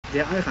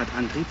Der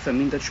Allradantrieb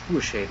vermindert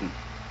Spurschäden.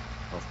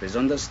 Auf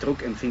besonders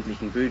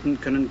druckempfindlichen Böden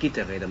können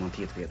Gitterräder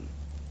montiert werden.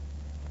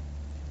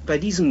 Bei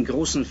diesem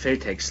großen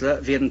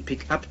Feldhäcksler werden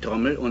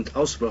Pick-up-Trommel und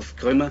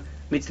Auswurfkrümmer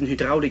mit den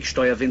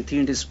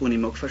Hydrauliksteuerventilen des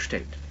Unimog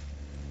verstellt.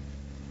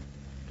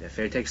 Der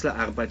Feldhäcksler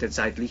arbeitet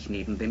seitlich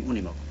neben dem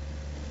Unimog.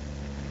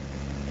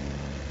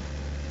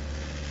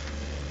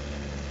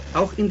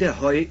 Auch in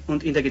der Heu-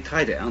 und in der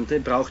Getreideernte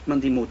braucht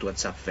man die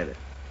Motorzapfwelle.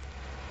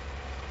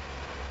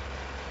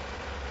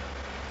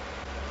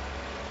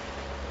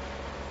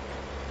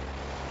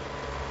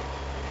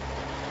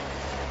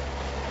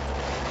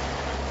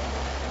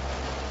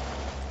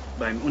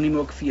 Beim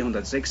Unimog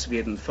 406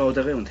 werden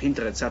vordere und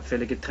hintere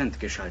Zapfwelle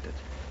getrennt geschaltet.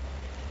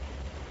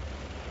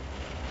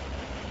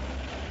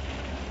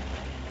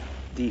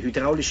 Die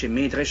hydraulische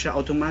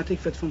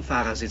Mähdrescherautomatik wird vom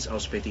Fahrersitz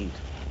aus bedient.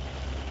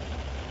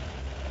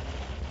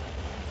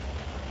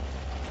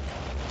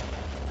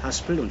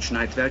 Haspel und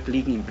Schneidwerk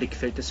liegen im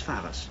Blickfeld des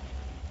Fahrers.